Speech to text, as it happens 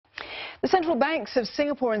The central banks of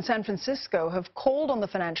Singapore and San Francisco have called on the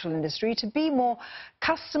financial industry to be more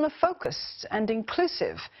customer-focused and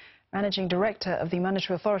inclusive. Managing Director of the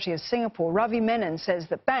Monetary Authority of Singapore, Ravi Menon, says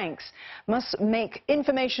that banks must make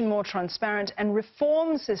information more transparent and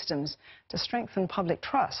reform systems to strengthen public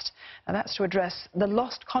trust. And that's to address the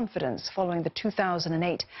lost confidence following the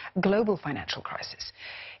 2008 global financial crisis.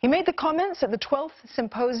 He made the comments at the 12th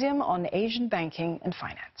Symposium on Asian Banking and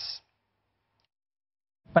Finance.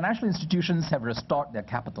 Financial institutions have restored their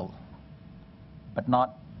capital, but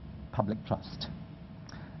not public trust.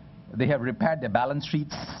 They have repaired their balance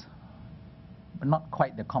sheets, but not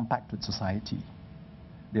quite their compact with society.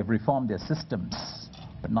 They have reformed their systems,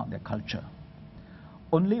 but not their culture.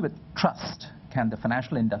 Only with trust can the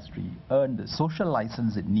financial industry earn the social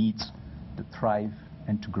license it needs to thrive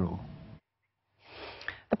and to grow.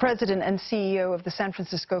 The president and CEO of the San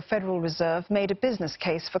Francisco Federal Reserve made a business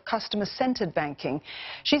case for customer-centered banking.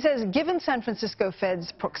 She says given San Francisco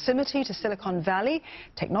Fed's proximity to Silicon Valley,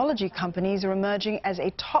 technology companies are emerging as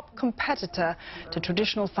a top competitor to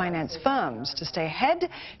traditional finance firms. To stay ahead,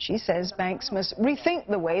 she says banks must rethink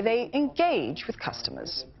the way they engage with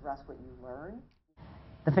customers.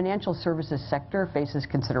 The financial services sector faces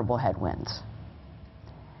considerable headwinds.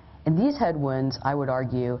 And these headwinds, I would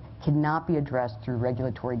argue, cannot be addressed through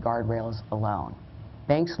regulatory guardrails alone.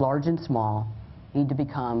 Banks, large and small, need to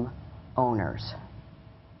become owners.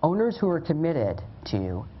 Owners who are committed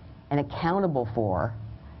to and accountable for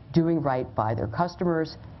doing right by their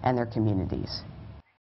customers and their communities.